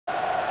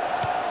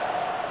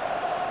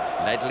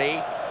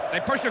Ledley. They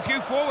pushed a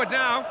few forward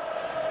now.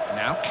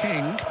 Now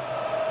King.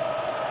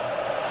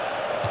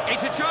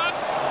 It's a chance.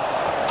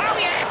 Oh,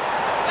 yes!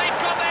 They've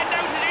got their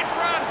noses in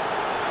front.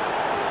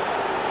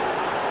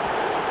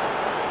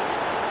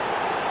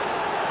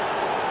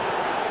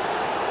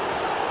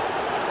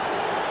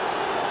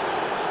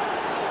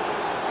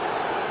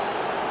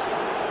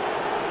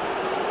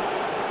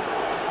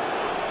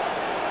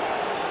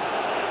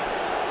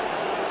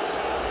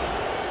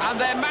 And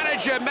their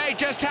manager may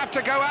just have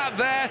to go out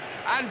there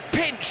and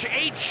pinch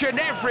each and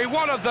every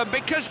one of them,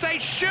 because they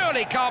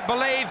surely can't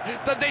believe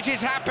that this is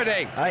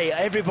happening. Hey,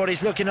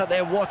 everybody's looking at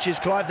their watches,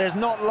 Clive. There's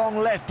not long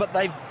left, but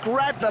they've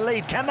grabbed the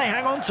lead. Can they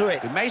hang on to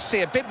it? We may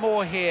see a bit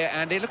more here,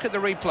 Andy. Look at the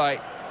replay.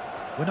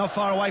 We're not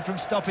far away from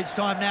stoppage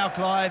time now,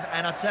 Clive,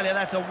 and I tell you,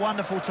 that's a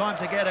wonderful time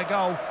to get a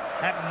goal.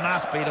 That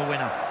must be the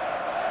winner.